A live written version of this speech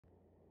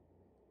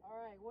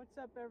Alright, what's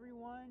up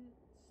everyone?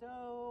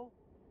 So,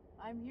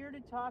 I'm here to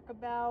talk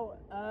about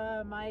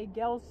my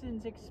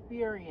Gelsons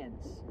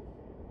Experience.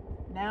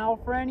 Now,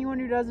 for anyone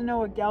who doesn't know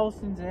what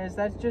Gelsons is,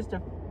 that's just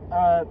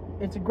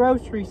it's a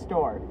grocery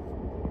store.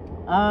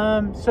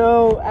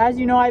 So, as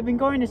you know, I've been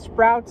going to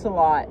Sprouts a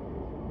lot.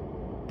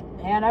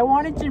 And I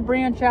wanted to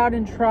branch out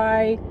and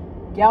try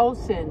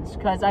Gelsons,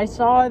 because I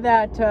saw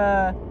that,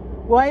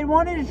 well, I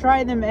wanted to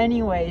try them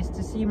anyways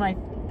to see my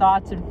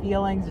thoughts and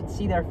feelings and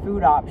see their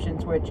food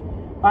options, which,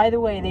 by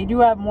the way, they do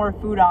have more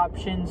food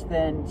options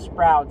than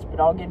Sprouts, but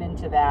I'll get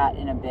into that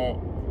in a bit.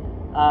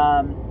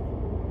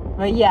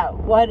 But yeah,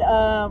 what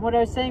I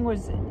was saying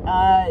was,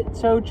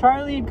 so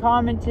Charlie had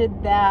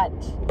commented that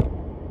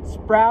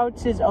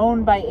Sprouts is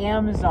owned by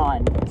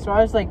Amazon. So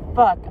I was like,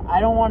 fuck,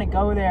 I don't want to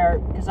go there,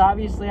 because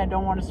obviously I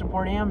don't want to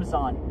support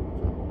Amazon.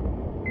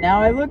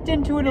 Now, I looked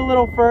into it a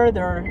little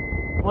further.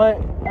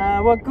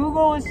 What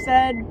Google has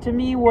said to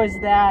me was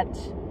that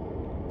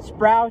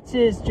Sprouts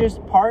is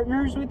just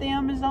partners with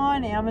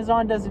Amazon.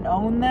 Amazon doesn't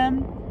own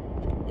them.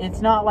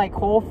 It's not like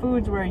Whole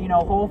Foods, where, you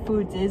know, Whole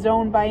Foods is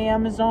owned by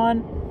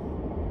Amazon.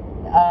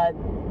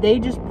 They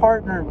just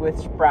partnered with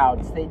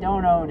Sprouts. They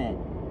don't own it.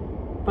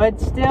 But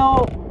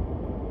still,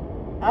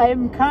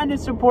 I'm kind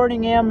of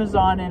supporting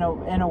Amazon in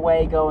a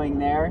way going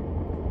there.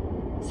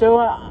 So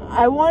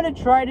I want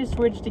to try to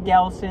switch to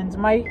Gelsons.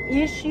 My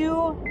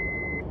issue,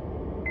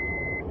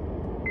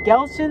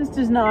 Gelsons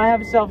does not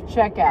have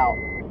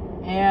self-checkout.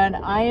 And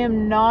I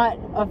am not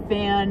a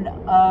fan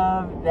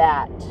of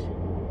that.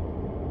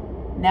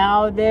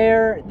 Now,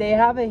 they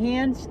have a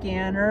hand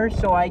scanner,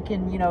 so I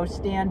can, you know,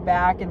 stand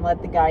back and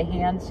let the guy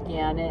hand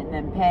scan it and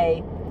then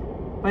pay.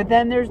 But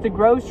then there's the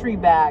grocery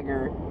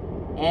bagger.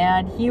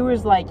 And he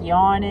was like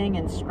yawning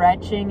and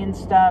stretching and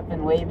stuff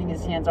and waving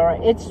his hands.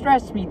 It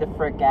stressed me the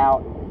frick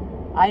out.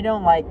 I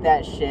don't like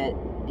that shit.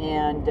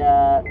 And,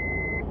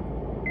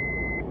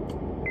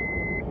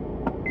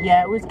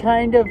 yeah, it was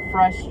kind of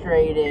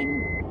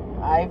frustrating.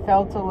 I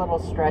felt a little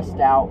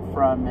stressed out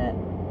from it.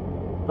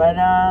 But,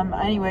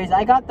 anyways,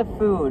 I got the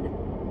food.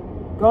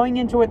 Going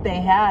into what they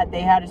had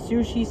a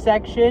sushi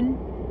section.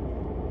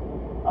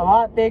 A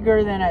lot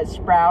bigger than at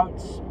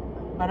Sprouts.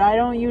 But I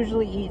don't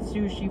usually eat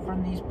sushi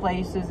from these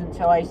places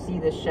until I see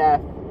the chef.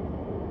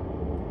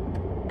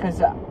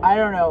 Because, I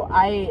don't know,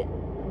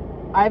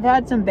 I've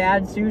had some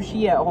bad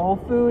sushi at Whole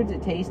Foods.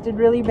 It tasted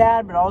really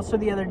bad. But also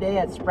the other day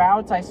at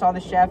Sprouts, I saw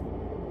the chef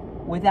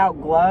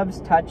without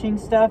gloves touching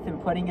stuff and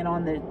putting it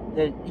on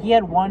he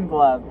had one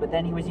glove, but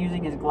then he was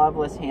using his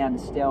gloveless hand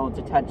still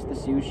to touch the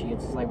sushi.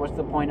 It's just like, what's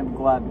the point of a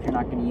glove if you're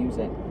not going to use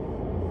it?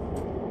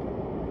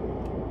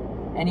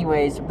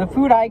 Anyways, the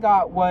food I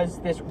got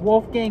was this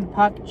Wolfgang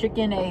Puck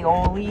chicken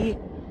aioli,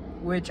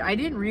 which I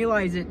didn't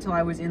realize it till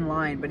I was in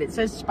line, but it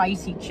says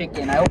spicy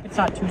chicken. I hope it's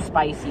not too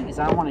spicy, because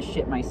I don't want to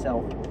shit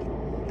myself.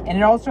 And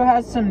it also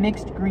has some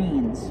mixed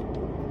greens.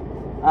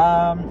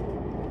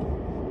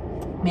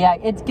 Yeah,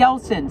 it's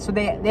Gelsons, so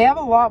they have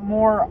a lot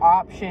more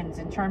options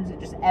in terms of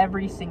just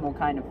every single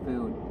kind of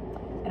food.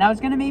 And I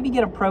was going to maybe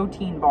get a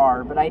protein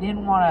bar, but I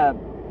didn't want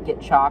to get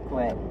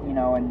chocolate, you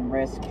know, and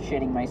risk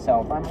shitting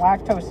myself. I'm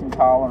lactose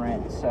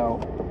intolerant, so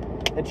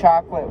the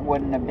chocolate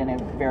wouldn't have been a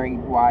very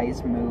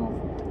wise move.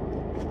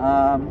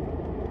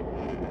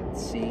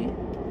 Let's see.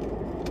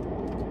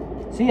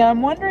 So yeah,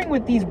 I'm wondering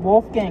with these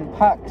Wolfgang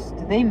Pucks,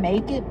 do they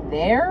make it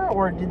there,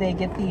 or do they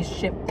get these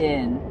shipped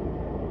in?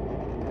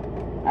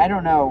 I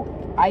don't know.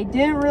 I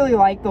didn't really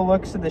like the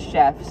looks of the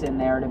chefs in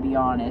there, to be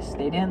honest.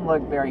 They didn't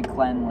look very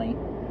cleanly.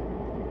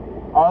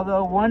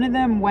 Although one of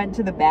them went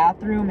to the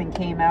bathroom and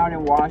came out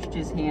and washed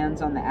his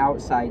hands on the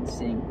outside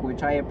sink,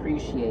 which I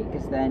appreciate,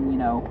 because then, you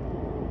know,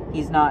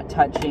 he's not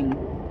touching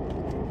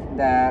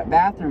the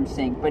bathroom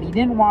sink. But he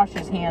didn't wash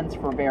his hands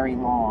for very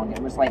long. It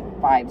was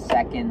like 5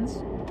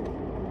 seconds.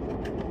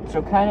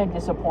 So kind of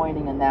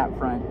disappointing in that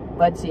front.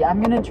 Let's see,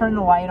 I'm going to turn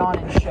the light on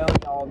and show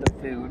y'all the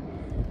food.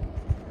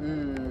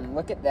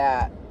 Look at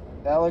that.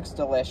 That looks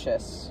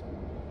delicious.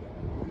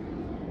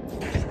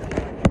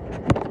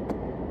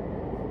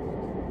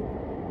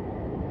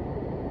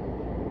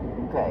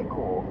 Okay,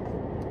 cool.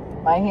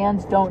 My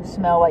hands don't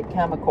smell like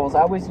chemicals.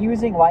 I was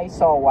using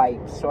Lysol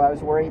wipes, so I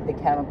was worried the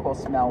chemical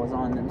smell was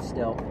on them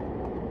still.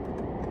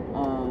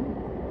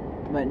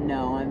 But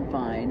no, I'm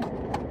fine.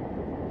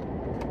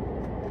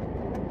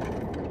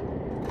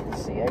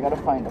 Let's see, I gotta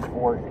find a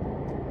fork.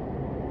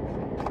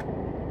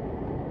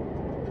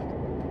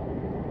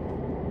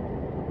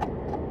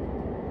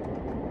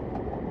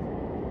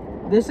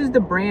 This is the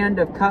brand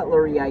of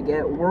cutlery I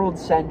get, World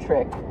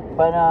Centric.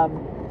 But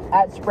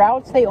at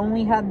Sprouts, they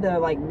only had the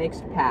like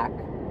mixed pack.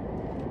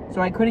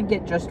 So I couldn't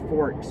get just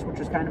forks, which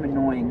was kind of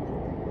annoying.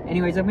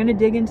 Anyways, I'm going to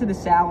dig into the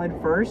salad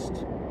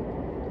first.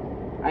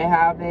 I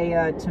have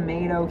a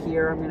tomato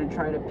here I'm going to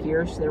try to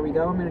pierce. There we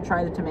go. I'm going to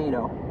try the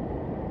tomato.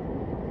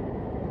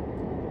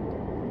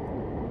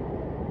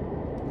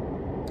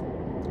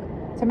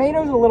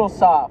 Tomato's a little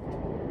soft.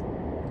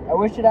 I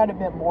wish it had a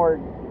bit more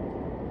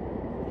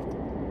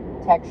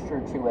texture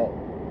to it.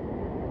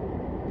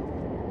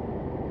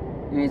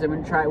 Anyways, I'm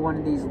going to try one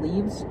of these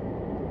leaves.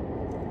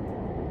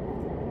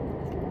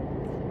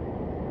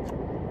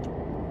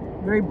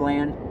 Very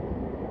bland.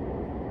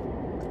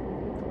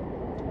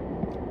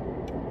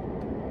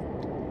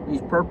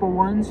 These purple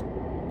ones,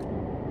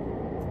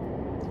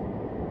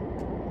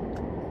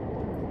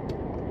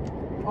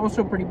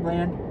 also pretty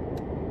bland.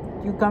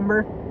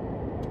 Cucumber.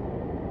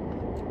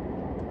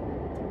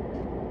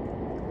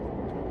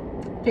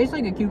 Tastes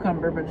like a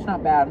cucumber, but it's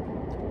not bad.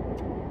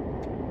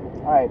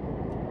 Alright.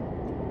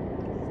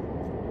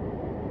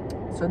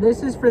 So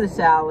this is for the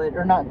salad,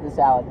 or not the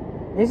salad.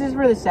 This is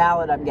for the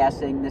salad, I'm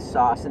guessing, this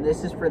sauce, and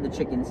this is for the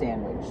chicken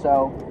sandwich.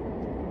 So,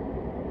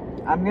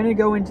 I'm going to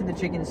go into the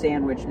chicken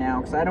sandwich now,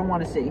 because I don't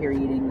want to sit here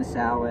eating the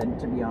salad,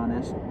 to be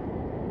honest.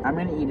 I'm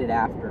going to eat it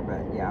after,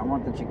 but yeah, I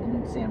want the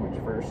chicken sandwich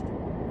first.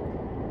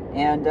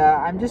 And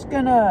I'm just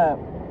going to...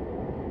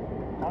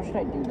 How should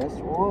I do this?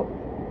 Whoa.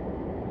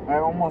 I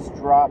almost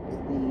dropped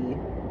the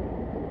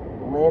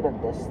lid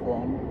of this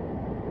thing.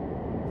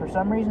 For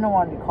some reason I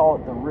wanted to call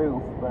it the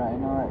roof, but I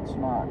know that's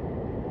not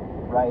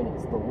right,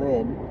 it's the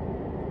lid.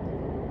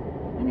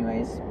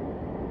 Anyways,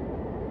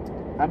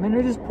 I'm going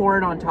to just pour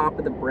it on top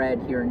of the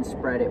bread here and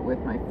spread it with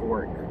my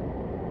fork.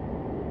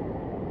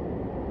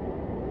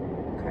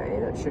 Okay,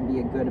 that should be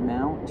a good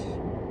amount.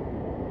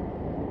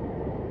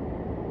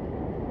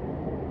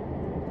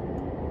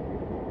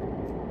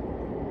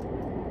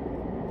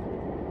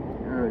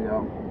 There we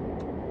go.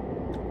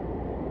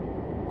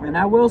 And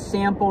I will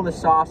sample the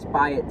sauce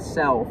by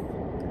itself,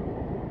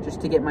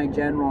 just to get my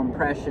general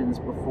impressions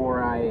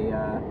before I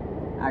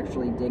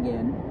actually dig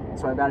in.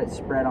 So I've got it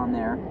spread on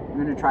there. I'm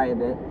going to try a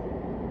bit.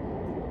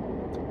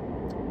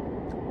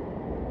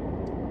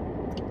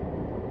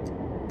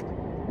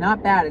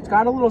 Not bad. It's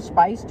got a little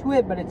spice to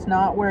it, but it's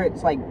not where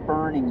it's like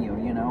burning you,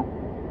 you know?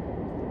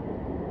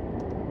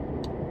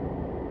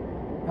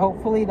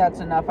 Hopefully that's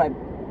enough I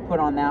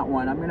put on that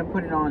one. I'm going to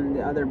put it on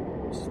the other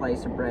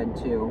slice of bread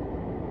too.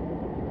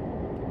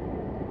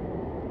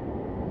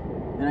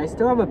 And I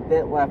still have a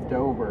bit left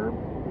over.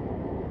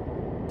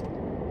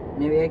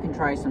 Maybe I can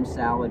try some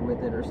salad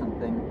with it or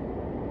something.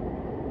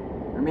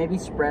 Or maybe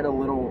spread a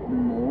little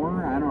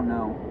more. I don't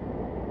know.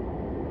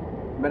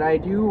 But I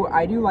do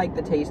like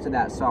the taste of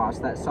that sauce.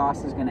 That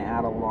sauce is going to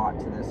add a lot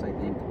to this, I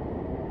think.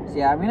 So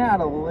yeah, I'm going to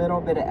add a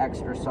little bit of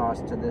extra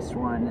sauce to this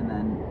one, and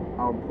then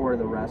I'll pour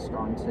the rest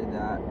onto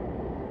that.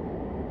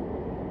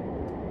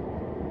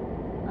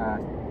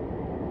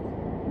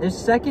 This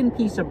second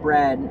piece of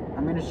bread,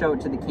 I'm going to show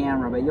it to the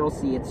camera, but you'll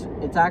see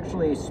it's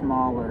actually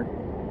smaller.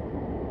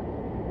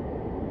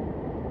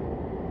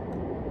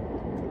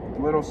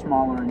 A little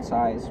smaller in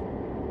size.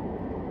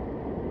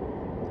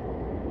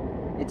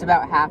 It's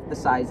about half the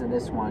size of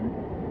this one.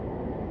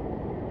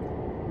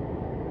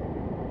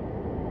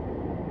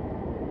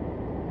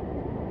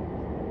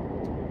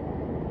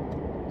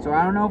 So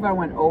I don't know if I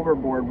went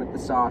overboard with the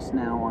sauce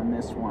now on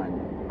this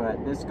one,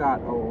 but this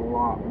got a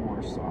lot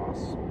more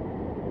sauce.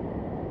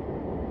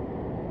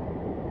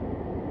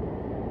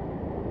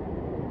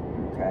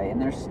 Okay,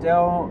 and there's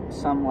still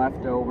some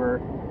left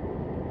over.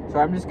 So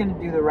I'm just going to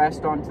do the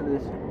rest onto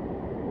this.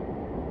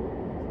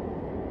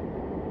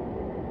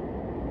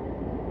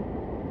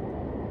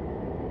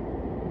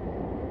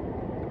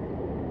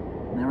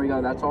 And there we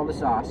go, that's all the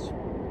sauce.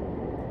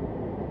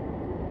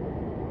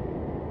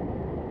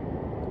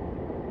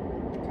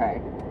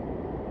 Okay.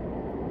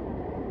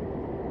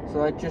 So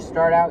let's just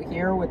start out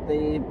here with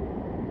the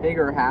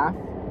bigger half.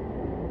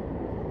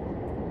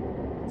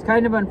 It's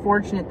kind of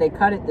unfortunate they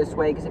cut it this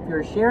way, because if you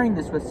were sharing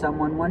this with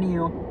someone, one of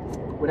you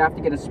would have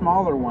to get a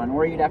smaller one,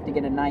 or you'd have to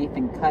get a knife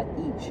and cut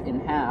each in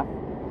half,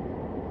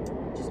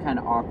 which is kind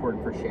of awkward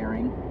for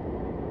sharing.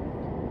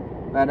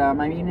 But I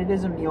mean, it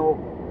is a meal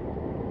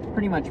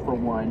pretty much for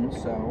one,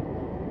 so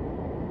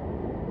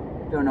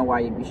don't know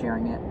why you'd be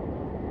sharing it.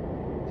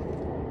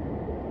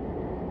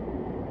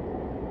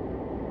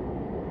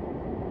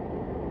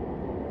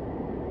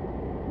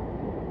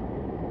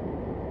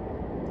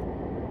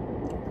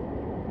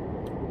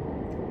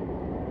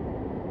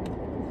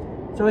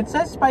 So it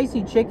says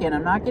spicy chicken.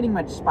 I'm not getting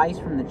much spice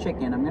from the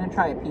chicken. I'm going to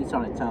try a piece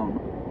on its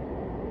own.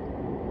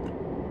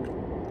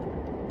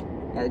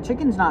 Yeah, the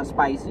chicken's not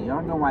spicy. I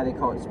don't know why they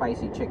call it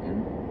spicy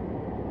chicken.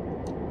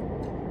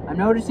 I'm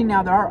noticing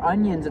now there are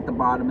onions at the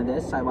bottom of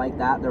this. I like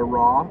that. They're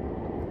raw.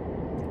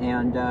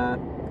 And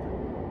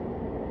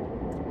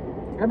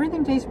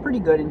everything tastes pretty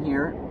good in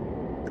here.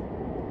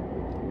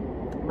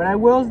 But I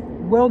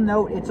will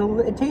note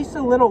it tastes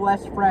a little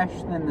less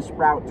fresh than the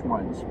Sprouts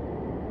ones.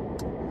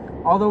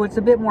 Although it's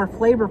a bit more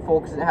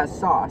flavorful because it has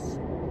sauce.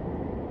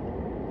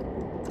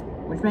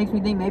 Which makes me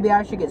think maybe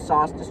I should get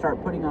sauce to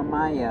start putting on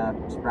my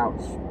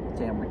Sprouts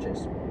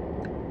sandwiches.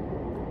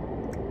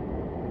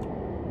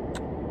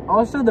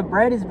 Also, the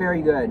bread is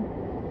very good.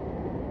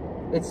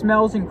 It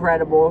smells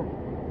incredible.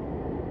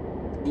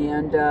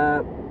 And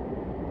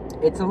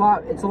it's a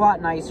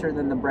lot nicer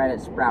than the bread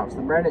at Sprouts.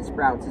 The bread at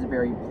Sprouts is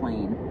very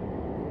plain.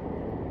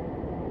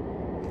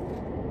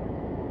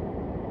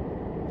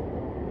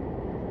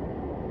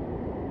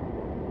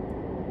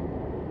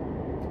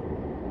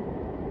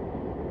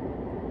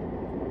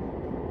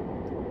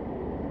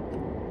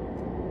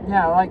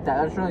 Yeah, I like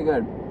that. That's really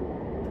good.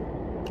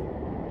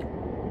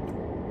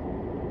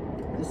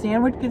 The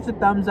sandwich gets a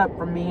thumbs up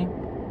from me.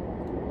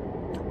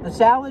 The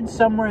salad's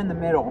somewhere in the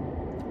middle.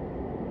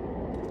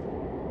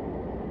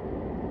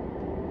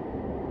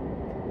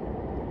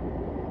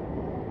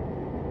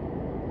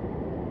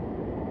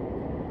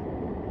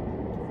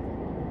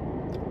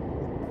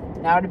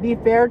 Now, to be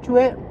fair to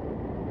it,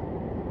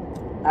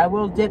 I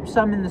will dip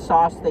some in the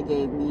sauce they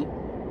gave me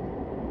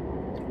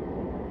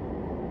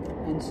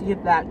and see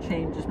if that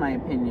changes my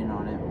opinion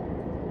on it.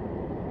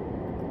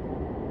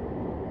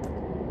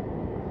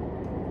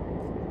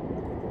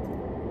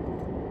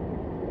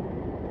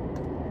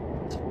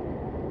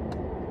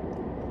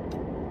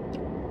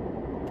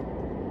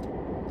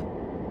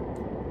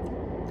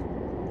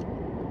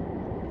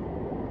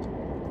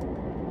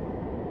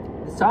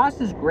 The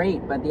sauce is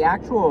great, but the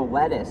actual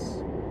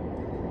lettuce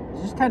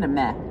is just kind of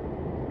meh.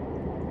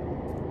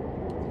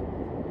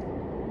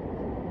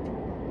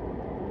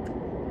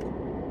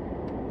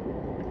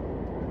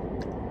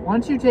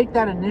 Once you take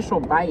that initial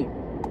bite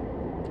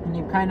and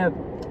you've kind of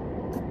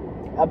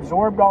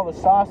absorbed all the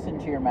sauce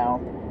into your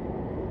mouth,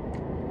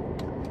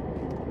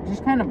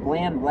 just kind of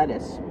bland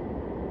lettuce.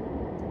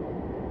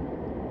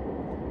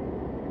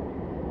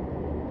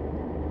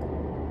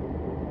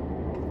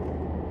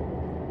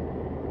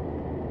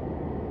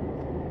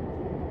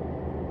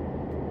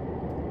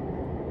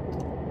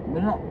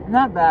 But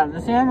not bad.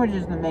 The sandwich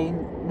is the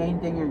main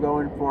thing you're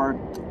going for.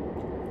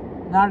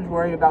 Not as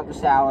worried about the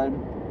salad.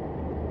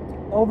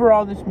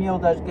 Overall, this meal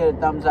does get a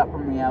thumbs up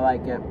from me. I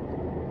like it.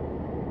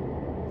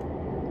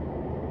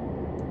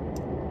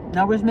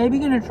 Now, I was maybe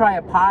going to try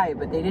a pie,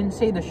 but they didn't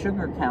say the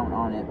sugar count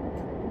on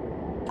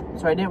it.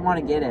 So I didn't want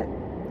to get it.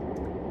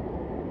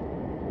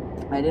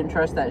 I didn't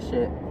trust that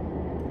shit.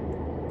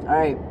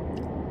 Alright.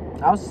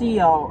 I'll see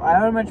y'all. I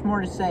don't have much more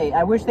to say.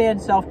 I wish they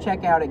had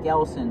self-checkout at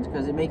Gelsons,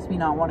 because it makes me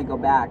not want to go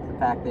back, the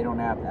fact they don't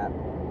have that.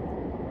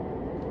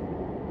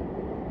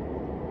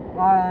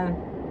 Bye.